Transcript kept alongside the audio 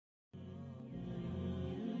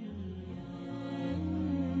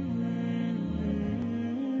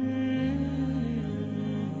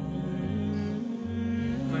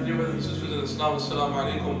Islam. Assalamu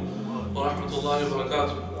alaikum wa rahmatullahi wa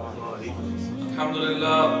barakatuh.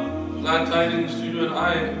 Alhamdulillah, glad tidings to you and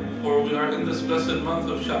I, for we are in this blessed month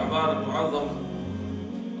of Sha'ban al-Mu'azzam,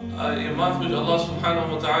 a month which Allah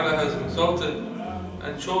subhanahu wa ta'ala has exalted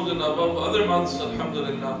and chosen above other months,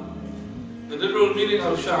 alhamdulillah. The literal meaning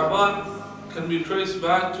of Sha'ban can be traced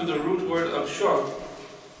back to the root word of Shu'b,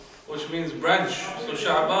 which means branch. So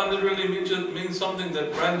Sha'ban literally means something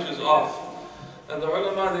that branches off. And the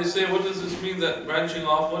ulama, they say, what does this mean, that branching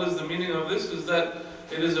off? What is the meaning of this? Is that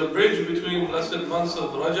it is a bridge between blessed months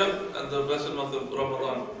of Rajab and the blessed month of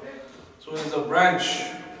Ramadan. So it is a branch.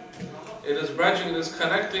 It is branching, it is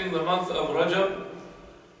connecting the month of Rajab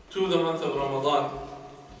to the month of Ramadan.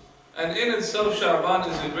 And in itself, Sha'ban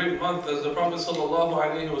is a great month, as the Prophet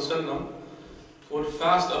ﷺ would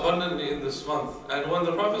fast abundantly in this month. And when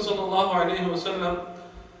the Prophet ﷺ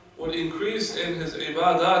would increase in his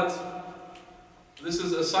ibadat, this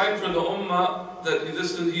is a sign for the ummah that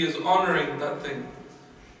he is honoring that thing.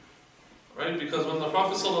 Right? Because when the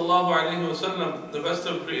Prophet ﷺ, the best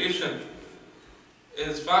of creation,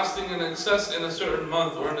 is fasting in excess in a certain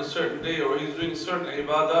month or in a certain day, or he's doing certain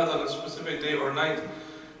ibadat on a specific day or night,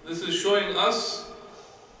 this is showing us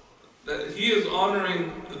that he is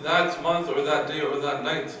honoring that month or that day or that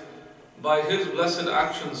night by his blessed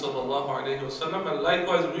actions, ﷺ, and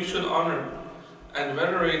likewise we should honor and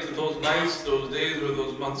venerate those nights, those days, or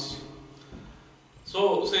those months.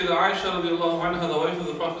 So, Sayyida Aishah radiallahu anha, the wife of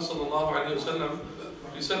the Prophet ﷺ,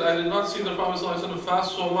 she said, I did not see the Prophet ﷺ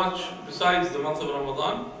fast so much besides the month of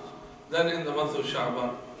Ramadan than in the month of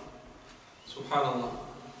Sha'ban. Subhanallah.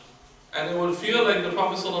 And it would feel like the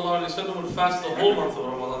Prophet ﷺ would fast the whole month of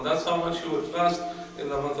Ramadan. That's how much he would fast in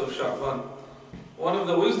the month of Sha'ban. One of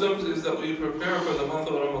the wisdoms is that we prepare for the month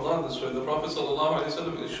of Ramadan this way. The Prophet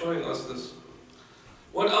ﷺ is showing us this.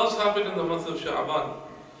 What else happened in the month of Sha'ban?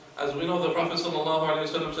 As we know, the Prophet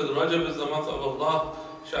ﷺ said, Rajab is the month of Allah,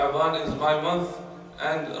 Sha'ban is my month,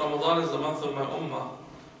 and Ramadan is the month of my ummah.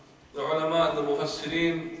 The ulama and the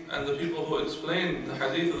mufassirin and the people who explain the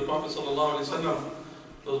hadith of the Prophet ﷺ,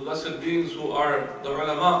 those blessed beings who are the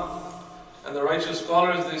ulama and the righteous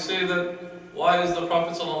scholars, they say that why is the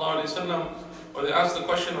Prophet ﷺ, or they ask the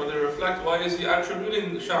question or they reflect, why is he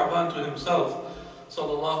attributing Sha'ban to himself,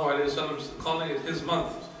 sallallahu alayhi wa sallam, calling it his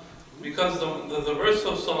month? Because the verse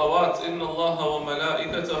of salawat, Inna Allah wa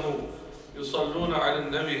malaikatahu yusalluna ala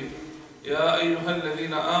nabi Ya ayyuha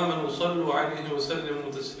alladhina amanu sallu alayhi wa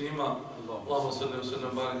sallimu taslima Allahumma salli wa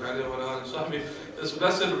sallam barik alayhi wa alihi wa sahbihi. This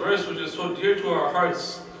blessed verse, which is so dear to our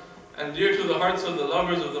hearts and dear to the hearts of the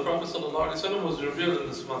lovers of the Prophet sallallahu alayhi wa sallam, was revealed in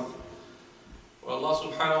this month, where Allah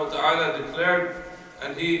subhanahu wa ta'ala declared,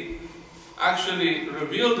 and he actually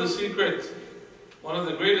revealed the secret, one of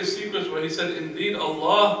the greatest secrets, where he said, indeed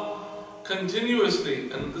Allah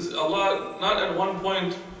continuously, and this Allah not at one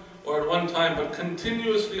point or at one time, but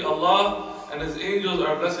continuously Allah and his angels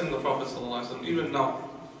are blessing the Prophet ﷺ, even now.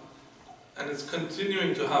 And it's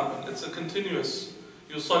continuing to happen. It's a continuous.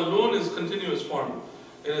 Yusallun is continuous form.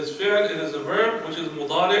 It is fi'l, it is a verb which is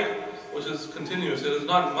mudari', which is continuous. It is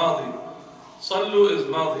not madi. Sallu is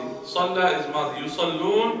madi. Salla is madi.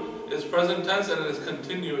 Yusallun is present tense, and it is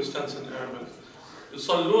continuous tense in Arabic.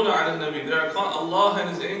 Yusalluna ala nabi. There are Allah and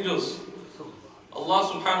his angels. Allah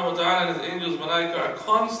subhanahu wa ta'ala and his angels, malaika, are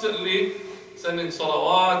constantly sending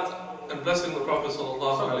salawat and blessing the Prophet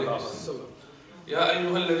sallallahu alayhi wa sallam. Ya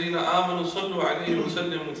ayyuha alladhina amanu sallu alayhi wa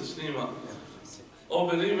sallimu taslima. O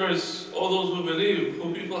believers, O those who believe,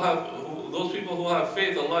 those people who have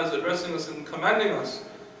faith, Allah is addressing us and commanding us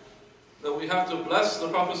that we have to bless the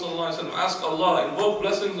Prophet sallallahu alayhi wa sallam, ask Allah, invoke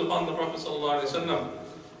blessings upon the Prophet sallallahu alayhi wa sallam,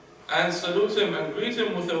 and salute him and greet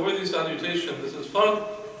him with a worthy salutation. This is fard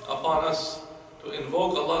upon us. To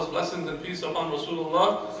invoke Allah's blessings and peace upon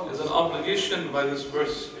Rasulullah is an obligation by this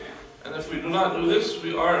verse. And if we do not do this,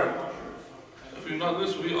 we are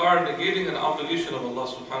negating an obligation of Allah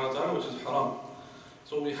subhanahu wa ta'ala, which is haram.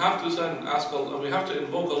 So we have to ask Allah, we have to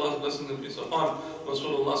invoke Allah's blessings and peace upon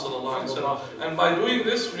Rasulullah sallallahu alaihi wasallam. And by doing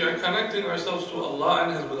this, we are connecting ourselves to Allah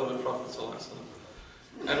and His beloved Prophet sallallahu alaihi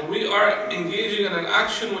wasallam. And we are engaging in an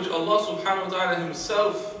action which Allah subhanahu wa ta'ala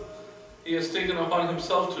himself, He has taken upon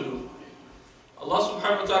Himself to do. Allah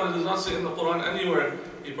subhanahu wa ta'ala does not say in the Quran anywhere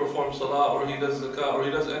He performs salah, or He does zakah, or He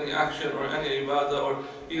does any action, or any ibadah, or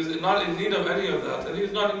He is not in need of any of that. And He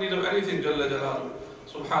is not in need of anything, Jalla Jalaluhu,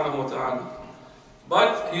 subhanahu wa ta'ala.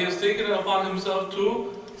 But He has taken it upon Himself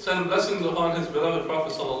to send blessings upon His beloved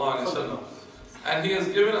Prophet sallallahu alaihi wasallam. And He has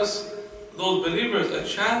given us, those believers, a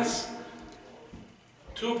chance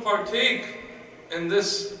to partake in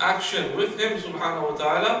this action with Him subhanahu wa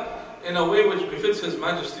ta'ala in a way which befits His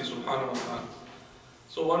Majesty subhanahu wa ta'ala.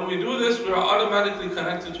 So when we do this, we are automatically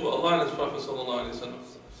connected to Allah and His Prophet sallallahu alaihi wasallam.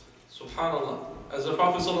 Subhanallah. As the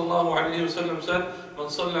Prophet sallallahu alaihi wasallam said, "Man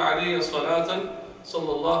salla alayya salatan,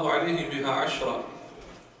 sallallahu alayhi biha ashra."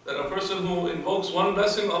 That a person who invokes one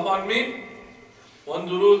blessing upon me, one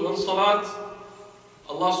durood, one salat,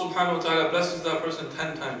 Allah subhanahu wa ta'ala blesses that person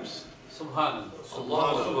 10 times. Subhanallah.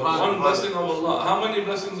 Allah Akbar. One blessing of Allah. How many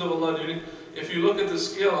blessings of Allah do you need? If you look at the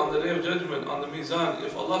scale on the day of judgment, on the mizan,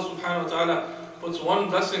 if Allah subhanahu wa ta'ala puts one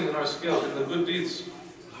blessing in our scale, in the good deeds,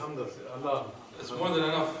 it's more than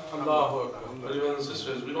enough. Brothers and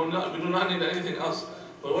sisters, we do not need anything else.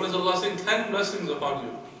 But what is Allah saying? 10 blessings upon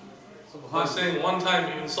you. By saying one time,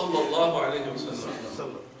 even sallallahu alayhi wa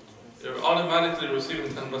sallam, you're automatically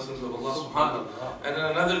receiving 10 blessings of Allah subhanahu wa ta'ala. And in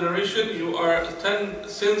another narration, 10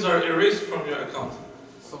 sins are erased from your account.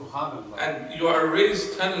 And you are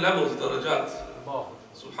raised 10 levels, darajat.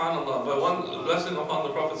 Subhanallah, by one blessing upon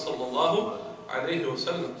the Prophet sallallahu alayhi wa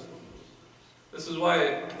sallam. This is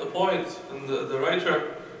why the poet and the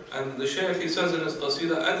writer and the shaykh, he says in his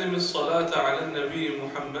qasida, أَدِمِ الصَّلَاةَ عَلَى النَّبِيِّ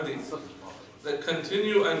مُحَمَّدٍ, that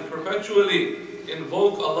continue and perpetually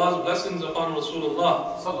invoke Allah's blessings upon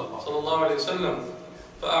Rasulullah sallallahu alayhi wa sallam.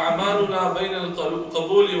 فَأَعْمَالُنَا بَيْنَ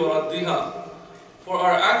الْقَبُولِ وَرَدِّهَا, for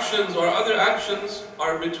our actions, our other actions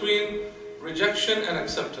are between rejection and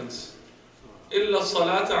acceptance. إِلَّا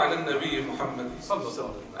الصَّلَاةَ عَلَى النَّبِيِّ مُحَمَّدٍ,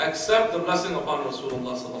 except the blessing upon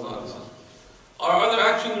Rasulullah sallallahu alayhi wa sallam. Our other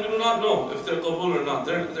actions, we do not know if they're qabul or not.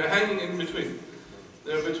 They're hanging in between.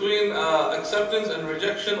 They're between acceptance and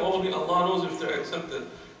rejection. Only Allah knows if they're accepted.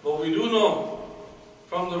 But we do know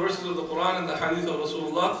from the verses of the Quran and the hadith of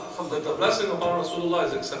Rasulullah that the blessing upon Rasulullah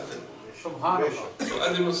is accepted. Subhanallah. So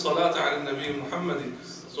أَدِمُ الصَّلَاةَ عَلَى النَّبِيِّ مُحَمَّدٍ.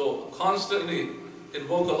 So constantly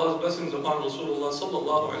invoke Allah's blessings upon Rasulullah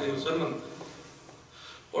sallallahu alayhi wa sallam.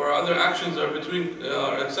 Or our other actions are between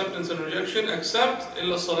acceptance and rejection, except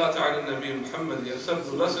إِلَّا الصَّلَاةَ عَلَى النَّبِيِّ مُحَمَّدٍ, except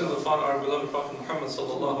the blessings upon our beloved Prophet Muhammad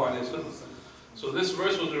sallallahu alayhi wa sallam. So this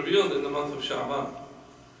verse was revealed in the month of Sha'ban.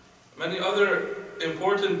 Many other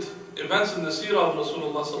important events in the seerah of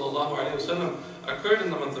Rasulullah sallallahu alayhi wa sallam occurred in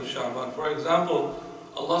the month of Sha'ban. For example,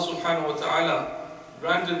 Allah subhanahu wa ta'ala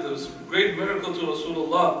granted this great miracle to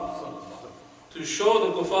Rasulullah to show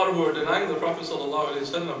the kuffar who were denying the Prophet sallallahu alayhi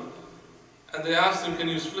wa sallam. And they asked him, can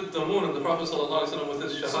you split the moon? And the Prophet ﷺ with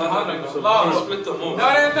his shahada, he split the moon.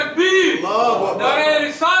 Narrated.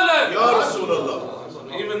 Ya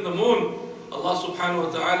Rasulullah. Even the moon, Allah subhanahu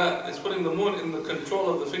wa ta'ala is putting the moon in the control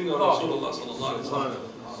of the finger of Rasulullah ﷺ.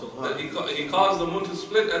 That he caused the moon to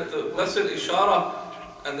split at the blessed ishara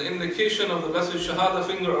and the indication of the blessed shahada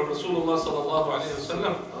finger of Rasulullah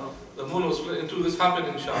ﷺ. The moon was split into. This happened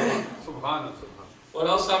in Sha'ban. What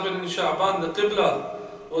else happened in Sha'ban? The Qibla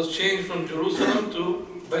was changed from Jerusalem to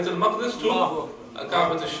Bayt al-Maqdis to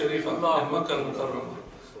Kaaba al-Sharifa in Makkah al-Mukarramah.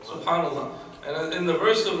 Subhanallah. And in the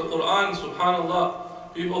verse of the Quran,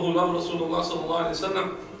 subhanallah, people who love Rasulullah sallallahu alayhi wa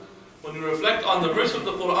sallam, when you reflect on the verse of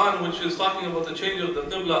the Quran which is talking about the change of the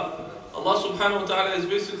Qibla, Allah subhanahu wa ta'ala is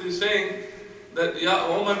basically saying that, Ya,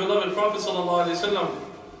 oh my beloved Prophet sallallahu alayhi wa sallam,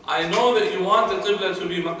 I know that you want the Qibla to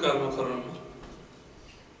be Makkah al-Mukarramah.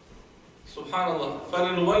 Subhanallah.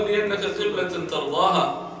 فَلَنُوَلِّيَنَّكَ قِبْلَةً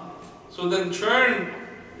تَرْضَاهَا. So then turn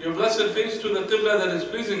your blessed face to the qibla that is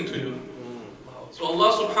pleasing to you. So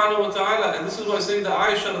Allah subhanahu wa ta'ala, and this is why Sayyida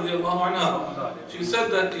Aishah radiallahu anha, she said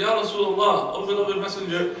that, Ya Rasulullah, O beloved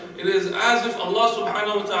messenger, it is as if Allah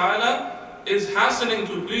subhanahu wa ta'ala is hastening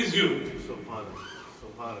to please you.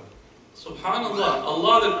 Subhanallah.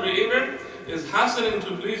 Allah the Creator is hastening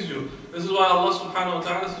to please you. This is why Allah subhanahu wa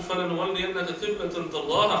ta'ala says, فَلَنُوَلِّيَنَّكَ قِبْلَةً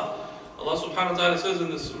تَرْضَاهَا. Allah subhanahu wa ta'ala says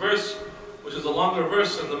in this verse, which is a longer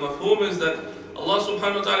verse, and the mafhum is that Allah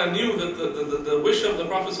subhanahu wa ta'ala knew that the wish of the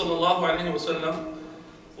Prophet sallallahu alayhi wa sallam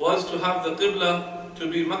was to have the qibla to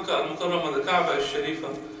be Makkah al-Mukarramah, the Kaaba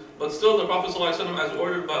al-Sharifa. But still the Prophet sallallahu alayhi wa sallam, as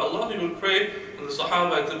ordered by Allah, he would pray, and the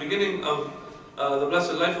Sahaba at the beginning of the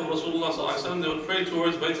blessed life of Rasulullah sallallahu alayhi wa sallam, they would pray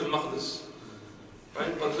towards Bayt al-Maqdis.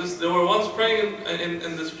 Right? But they were once praying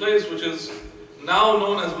in this place which is now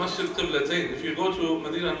known as Masjid Qiblatain. If you go to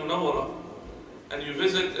Medina Munawwar and you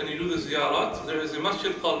visit and you do the ziyarat, there is a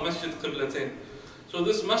masjid called Masjid Qiblatain. So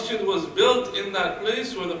this masjid was built in that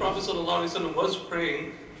place where the Prophet ﷺ was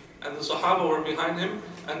praying and the Sahaba were behind him,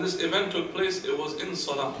 and this event took place. It was in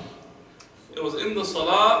Salah. It was in the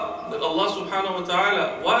Salah that Allah subhanahu wa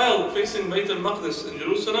ta'ala, while facing Bayt al-Maqdis in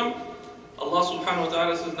Jerusalem, Allah subhanahu wa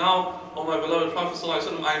ta'ala says, now, O my beloved Prophet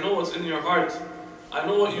ﷺ, I know what's in your heart. I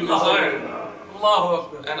know what you desire.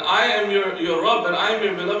 And I am your Rabb, and I am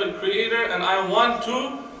your beloved Creator, and I want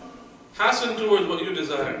to hasten towards what you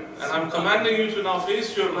desire. And I'm commanding you to now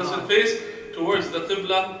face your blessed face towards the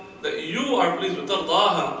Qibla that you are pleased with.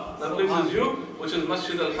 ترضاها, that pleases you, which is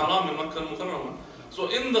Masjid Al-Haram in Makkah al-Mukarramah. So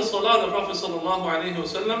in the Salah, the Prophet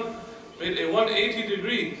ﷺ made a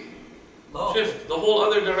 180-degree shift, the whole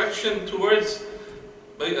other direction towards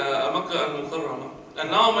Makkah al-Mukarramah. And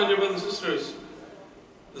now, my dear brothers and sisters,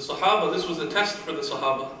 the Sahaba, this was a test for the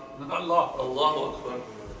Sahaba. Allahu Akbar.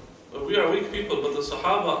 But we are weak people, but the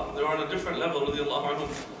Sahaba, they're on a different level, radiallahu anhum.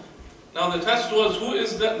 Now the test was, who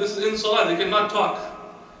is that? This is in Salah, they cannot talk.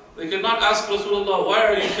 They cannot ask Rasulullah, why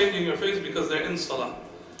are you changing your face? Because they're in Salah.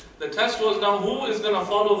 The test was now, who is going to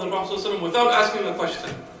follow the Prophet ﷺ without asking a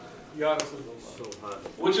question? Ya Rasulullah.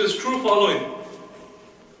 Which is true following.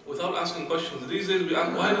 Without asking questions. These days we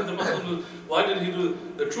ask, why did the Muslim, why did he do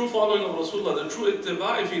it? The true following of Rasulullah, the true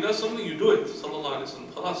ittiba, if he does something, you do it. Sallallahu alayhi wa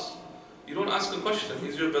sallam. Khalas. You don't ask a question.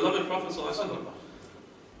 He's your beloved Prophet sallallahu alayhi wa sallam.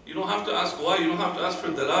 You don't have to ask why, you don't have to ask for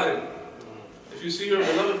dalail. If you see your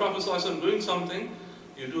beloved Prophet sallallahu alayhi wa sallam doing something,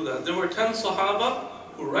 you do that. There were 10 Sahaba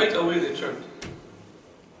who right away they turned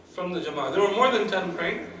from the Jama'ah. There were more than 10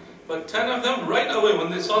 praying, but 10 of them right away,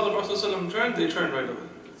 when they saw the Prophet ﷺ turn, they turned right away.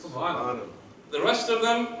 Subhanallah. The rest of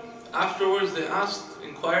them, afterwards they asked,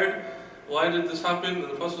 inquired, why did this happen? And the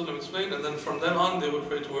Prophet ﷺ explained, and then from then on they would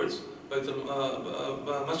pray towards Masjid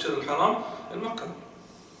Al-Haram in Makkah.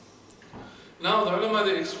 Now the ulama,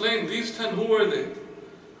 they explained, these 10, who were they?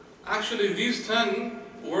 Actually these 10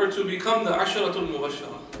 were to become the Asharatul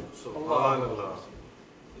Mubashara. Subhanallah.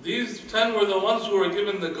 These 10 were the ones who were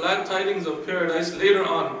given the glad tidings of paradise later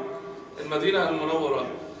on in Medina and Munawwar,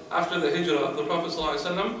 after the hijrah of the Prophet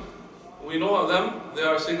ﷺ. We know of them. They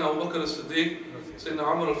are Sayyidina Abu Bakr as-Siddiq, Sayyidina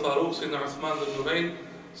Umar al-Faruq, Sayyidina Uthman al-Nubayn,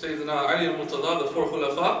 Sayyidina Ali al-Murtada, the 4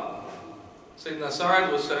 Khulafa, Sayyidina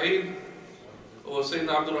Sa'ad wa Sa'id, wa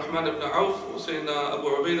Sayyidina Abdul Rahman ibn Auf, wa Sayyidina Abu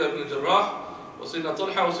Ubaidah ibn Jarrah, wa Sayyidina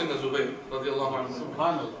Talha wa Sayyidina Zubayr, radiyallahu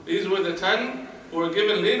anhu. These were the 10 who were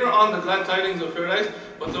given later on the glad tidings of paradise.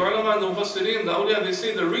 But the ulama and the mufassirin, the awliya, they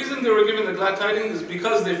say the reason they were given the glad tidings is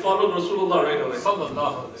because they followed Rasulullah right away.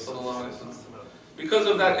 Sallallahu alayhi wa. Because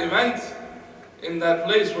of that event in that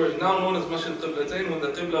place where is now known as Masjid Qiblatain, when the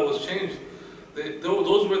Qibla was changed,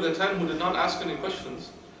 those were the 10 who did not ask any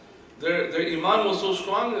questions. Their iman was so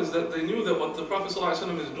strong is that they knew that what the Prophet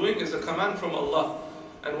ﷺ is doing is a command from Allah.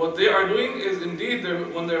 And what they are doing is indeed,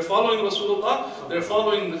 when they're following Rasulullah, they're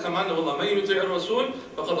following the command of Allah. مَن يُطِعِ الرَّسُولِ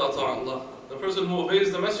فَقَدْ أَطَاعَ اللَّهِ. The person who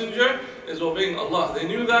obeys the messenger is obeying Allah. They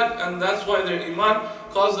knew that, and that's why their iman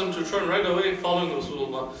caused them to turn right away following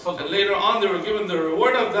Rasulullah. And later on they were given the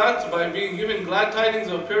reward of that by being given glad tidings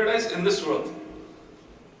of paradise in this world.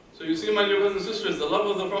 So you see, my dear brothers and sisters, the love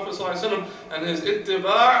of the Prophet ﷺ and his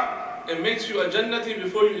ittiba', it makes you a Jannati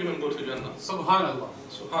before you even go to Jannah. Subhanallah.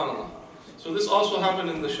 Subhanallah. So this also happened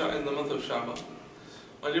in the month of Sha'ban.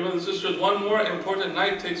 My dear brothers and sisters, one more important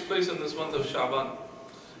night takes place in this month of Sha'ban.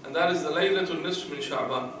 And that is the Laylatul Nisf min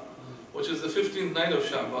Sha'ban, which is the 15th night of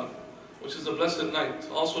Sha'ban, which is a blessed night,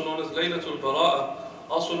 also known as Laylatul Bara'ah,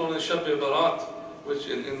 also known as Shab Barat, which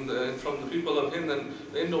from the people of Hind and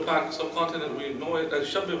the Indo-Pak subcontinent, we know it as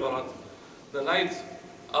Shab Barat, the night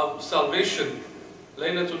of salvation,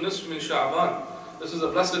 Laylatul Nisf min Sha'ban. This is a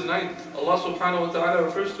blessed night. Allah subhanahu wa ta'ala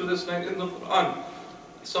refers to this night in the Quran.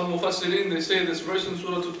 Some mufassirin, they say this verse in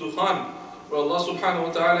Surah Al-Dukhan, where Allah subhanahu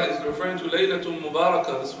wa ta'ala is referring to Laylatul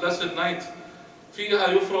Mubarakah, this blessed night.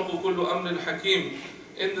 فِيهَا يُفْرَقُ كُلُّ أَمْرٍ حَكِيمٍ.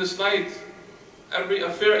 In this night, every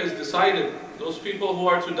affair is decided. Those people who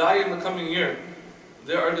are to die in the coming year,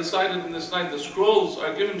 they are decided in this night. The scrolls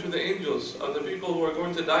are given to the angels of the people who are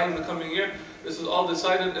going to die in the coming year. This is all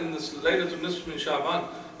decided in this Laylatul Nisf min Sha'ban,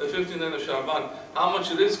 the 15th night of Sha'ban. How much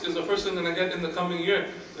rizq is a person going to get in the coming year?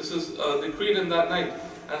 This is decreed in that night.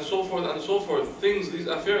 And so forth and so forth. Things, these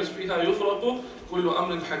affairs, فِيهَا يُفْرَقُ كُلُّ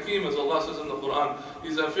أَمْرٍ حَكِيمٍ, as Allah says in the Quran.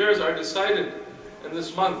 These affairs are decided in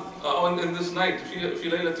this month, in this night, فِي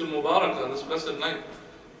لَيْلَةِ الْمُبَارَكَةِ, this blessed night.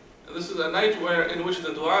 And this is a night in which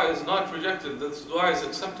the dua is not rejected, this dua is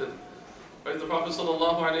accepted. Right? The Prophet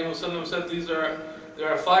ﷺ said there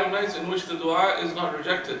are 5 nights in which the dua is not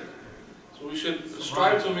rejected. So we should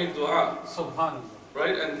strive to make dua. Subhanallah.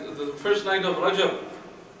 Right? And the first night of Rajab,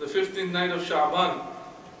 the 15th night of Sha'ban,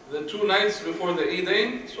 the 2 nights before the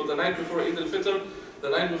Eidain, so the night before Eid al-Fitr, the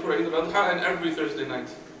night before Eid al-Adha, and every Thursday night.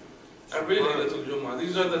 Every Laylatul Jumu'ah.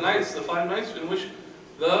 These are the nights, the 5 nights in which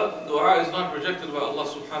the dua is not rejected by Allah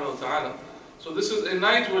subhanahu wa ta'ala. So this is a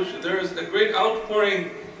night which there is a great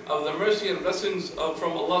outpouring of the mercy and blessings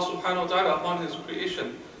from Allah subhanahu wa ta'ala upon His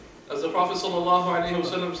creation. As the Prophet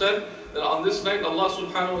ﷺ said, that on this night Allah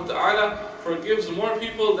subhanahu wa ta'ala forgives more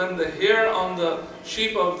people than the hair on the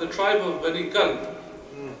sheep of the tribe of Bani Kalb.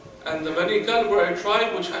 And the Bani Kalb were a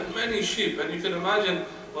tribe which had many sheep. And you can imagine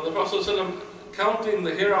when the Prophet ﷺ counting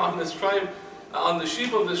the hair on this tribe, on the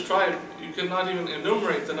sheep of this tribe, you cannot even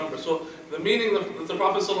enumerate the number. So the meaning that the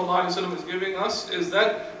Prophet ﷺ is giving us is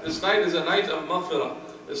that this night is a night of maghfirah.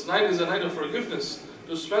 This night is a night of forgiveness.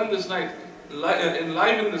 To spend this night,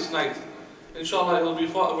 enliven this night. Inshallah, we're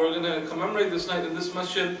going to commemorate this night in this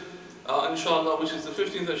masjid, inshallah, which is the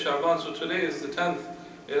 15th of Sha'ban. So today is the 10th,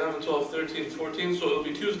 11, 12, 13, 14. So it will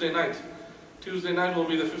be Tuesday night. Tuesday night will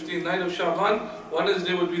be the 15th night of Sha'ban.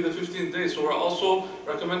 Wednesday would be the 15th day. So we're also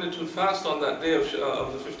recommended to fast on that day of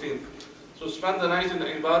the 15th. So spend the night in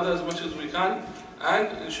ibadah as much as we can. And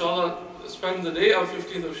inshallah, spend the day of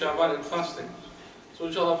 15th of Sha'ban in fasting. So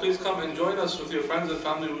inshallah, please come and join us with your friends and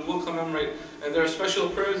family. We will commemorate. And there are special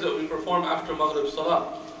prayers that we perform after Maghrib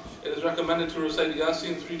Salah. It is recommended to recite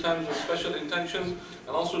Yasin 3 times with special intentions.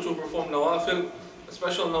 And also to perform nawafil, a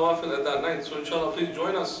special nawafil at that night. So inshallah, please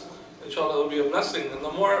join us. Inshallah, it will be a blessing. And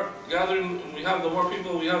the more gathering we have, the more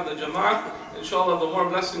people we have, the jama'ah, inshallah, the more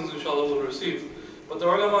blessings, inshallah, we'll receive. But the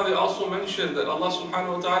ulama, they also mentioned that Allah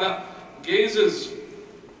subhanahu wa ta'ala gazes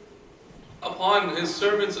upon His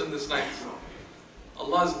servants in this night.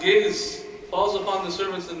 Allah's gaze falls upon the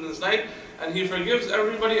servants in this night, and He forgives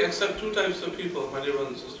everybody except 2 types of people, my dear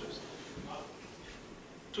brothers and sisters.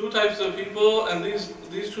 2 types of people, and these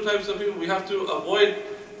 2 types of people, we have to avoid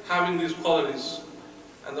having these qualities.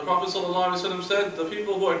 And the Prophet ﷺ said, the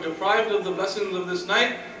people who are deprived of the blessings of this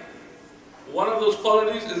night, one of those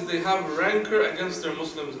qualities is they have rancor against their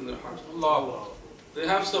Muslims in their heart. Allah. They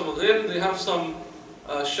have some ghir, they have some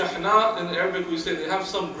shahna, in Arabic we say, they have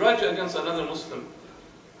some grudge against another Muslim.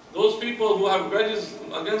 Those people who have grudges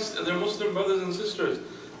against their Muslim brothers and sisters,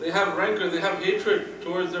 they have rancor, they have hatred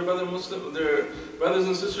towards their brothers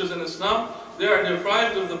and sisters in Islam, they are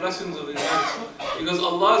deprived of the blessings of these nights. Because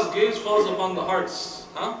Allah's gaze falls upon the hearts.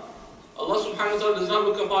 Allah subhanahu wa ta'ala does not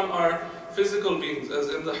look upon our physical beings. As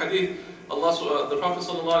in the hadith, the Prophet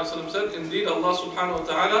ﷺ said, indeed Allah subhanahu wa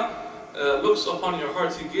ta'ala looks upon your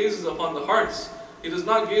hearts. He gazes upon the hearts. He does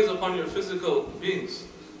not gaze upon your physical beings.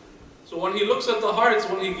 So when He looks at the hearts,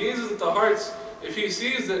 when He gazes at the hearts, if He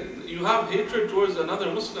sees that you have hatred towards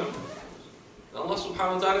another Muslim, Allah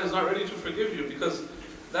subhanahu wa ta'ala is not ready to forgive you, because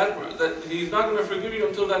that He's not going to forgive you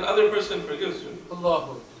until that other person forgives you.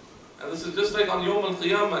 Allah. And this is just like on Yawm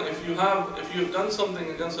al-Qiyamah, if you have done something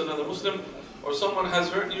against another Muslim, or someone has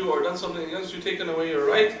hurt you or done something against you, taken away your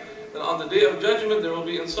right, then on the day of judgment there will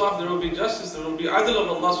be insaf, there will be justice, there will be adl of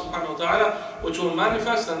Allah subhanahu wa ta'ala, which will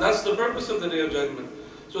manifest, and that's the purpose of the day of judgment.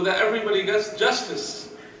 So that everybody gets justice.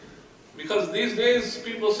 Because these days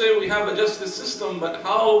people say we have a justice system, but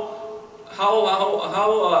subhanAllah,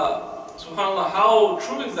 how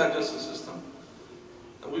true is that justice system?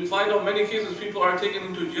 And we find out many cases people are taken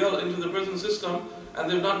into jail, into the prison system, and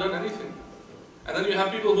they've not done anything. And then you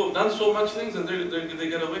have people who have done so much things and they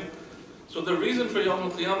get away. So the reason for Yawm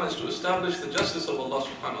al-Qiyamah is to establish the justice of Allah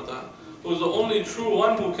subhanahu wa ta'ala, who is the only true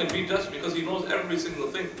one who can be just, because He knows every single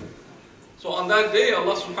thing. So on that day,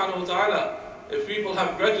 Allah subhanahu wa ta'ala, if people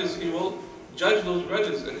have grudges, He will judge those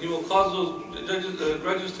grudges, and He will cause those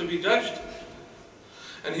grudges to be judged.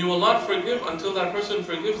 And He will not forgive until that person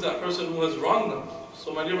forgives that person who has wronged them.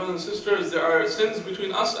 So my dear brothers and sisters, there are sins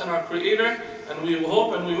between us and our Creator, and we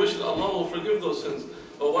hope and we wish that Allah will forgive those sins.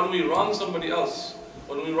 But when we wrong somebody else,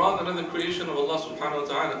 when we wrong another creation of Allah subhanahu wa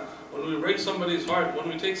ta'ala, when we break somebody's heart, when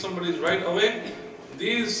we take somebody's right away,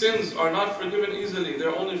 these sins are not forgiven easily.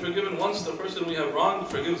 They're only forgiven once the person we have wronged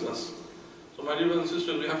forgives us. So my dear brothers and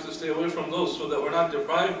sisters, we have to stay away from those so that we're not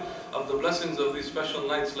deprived of the blessings of these special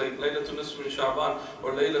nights like Laylatul Nisf min Sha'ban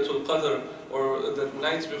or Laylatul Qadr, or the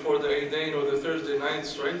nights before the Eidain or the Thursday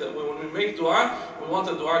nights, right? That when we make dua, we want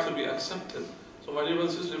the dua to be accepted. So my dear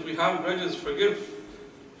brothers and sisters, if we have grudges, forgive.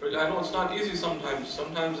 I know it's not easy sometimes.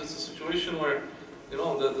 Sometimes it's a situation where, you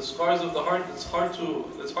know, the scars of the heart, it's hard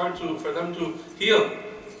for them to heal.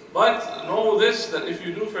 But know this, that if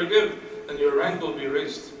you do forgive, then your rank will be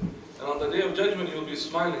raised. And on the day of judgment, you'll be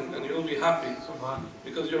smiling and you'll be happy.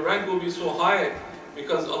 Because your rank will be so high.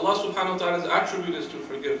 Because Allah subhanahu wa ta'ala's attribute is to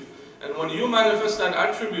forgive. And when you manifest that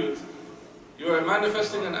attribute, you are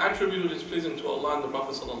manifesting an attribute which is pleasing to Allah and the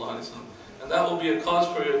Prophet sallallahu alaihi wasallam. And that will be a cause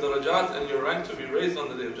for your darajat and your rank to be raised on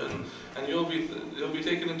the day of judgment. And you'll be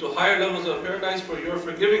taken into higher levels of paradise for your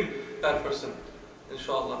forgiving that person.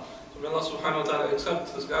 Inshallah. So may Allah subhanahu wa ta'ala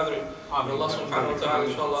accept this gathering. May Allah subhanahu wa ta'ala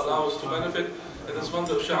inshallah allow us to benefit in this month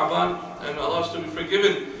of Sha'ban, and allow us to be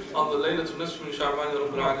forgiven on the Laylatul Nisf min Sha'ban ya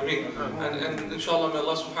Rabbil Alameen. And inshallah may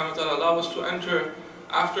Allah subhanahu wa ta'ala allow us to enter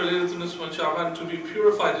after Laylatul Nisf min Sha'ban to be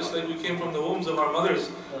purified, just like we came from the wombs of our mothers,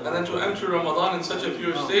 and then to enter Ramadan in such a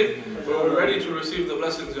pure state where we're ready to receive the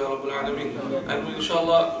blessings ya Rabbil Alameen. And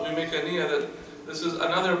inshallah we make a niyyah that This is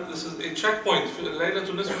a checkpoint.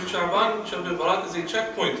 Laylatul Nisf min Sha'ban, Shab al-Barat is a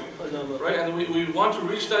checkpoint. Right? And we want to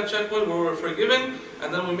reach that checkpoint where we're forgiven,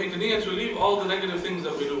 and then we make a niyyah to leave all the negative things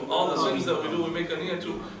that we do. All the sins that we do, we make a niyyah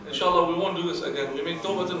to, inshallah, we won't do this again. We make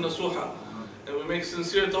tawbah al-nasuha. And we make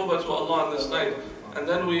sincere tawbah to Allah on this night. And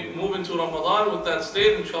then we move into Ramadan with that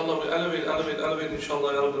state, inshallah, we elevate,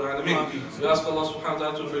 inshallah, ya Rabbil Alameen. We ask Allah subhanahu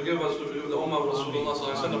wa ta'ala to forgive us, to forgive the ummah of Rasulullah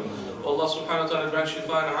sallallahu alayhi wa sallam. Allah subhanahu wa ta'ala grant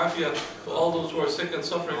shifa and afiyah for all those who are sick and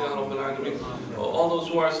suffering, ya Rabbil Alameen. All those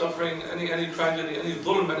who are suffering any tragedy, any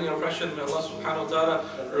dhulm, any oppression, may Allah subhanahu wa ta'ala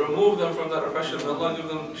remove them from that oppression. May Allah give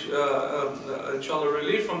them, inshallah,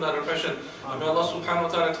 relief from that oppression. And may Allah subhanahu wa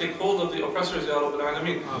ta'ala take hold of the oppressors, ya Rabbil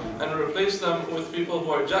Alameen, and replace them with people who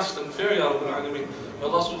are just and fair, ya Rabbil Alameen. May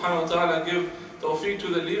Allah subhanahu wa ta'ala give tawfiq to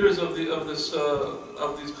the leaders of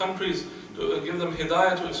these countries, to give them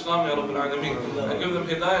hidayah to Islam, ya Rabbil Alameen, and give them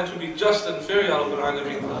hidayah to be just and fair, ya Rabbil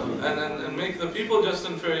Alameen, and make the people just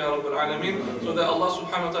and fair, ya Rabbil Alameen, so that Allah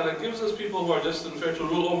subhanahu wa ta'ala gives us people who are just and fair to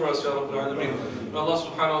rule over us, ya Rabbil Alameen. May Allah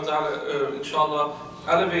subhanahu wa ta'ala, inshallah,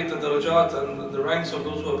 elevate the darajat and the ranks of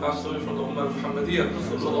those who have passed away from the Ummah Muhammadiyah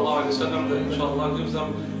sallallahu alayhi wa sallam, that inshallah gives them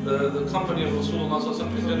the company of Rasulullah sallallahu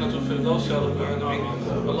alayhi wa sallam, Jannatul Firdaus, ya Rabbil Alameen.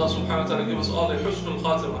 Allah subhanahu wa ta'ala give us all a husnul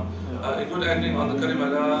khatimah, a good ending on the kalima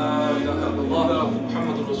La ilaha illallah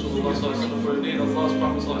Muhammadur Rasulullah sallallahu alayhi wa sallam. For indeed Allah's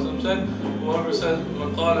Prophet sallallahu alayhi wa sallam said, whoever says Man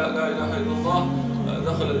qala La ilaha illallah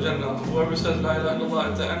dakhal al-Jannah. Whoever says La ilaha illallah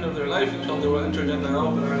at the end of their life, inshallah they will enter Jannah, ya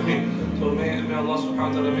Rabbil Alameen. So may Allah subhanahu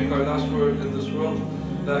wa ta'ala make our last word in this world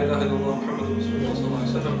La ilaha illallah Muhammadur Rasulullah sallallahu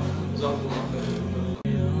alayhi wa sallam. Jazakumullah khair.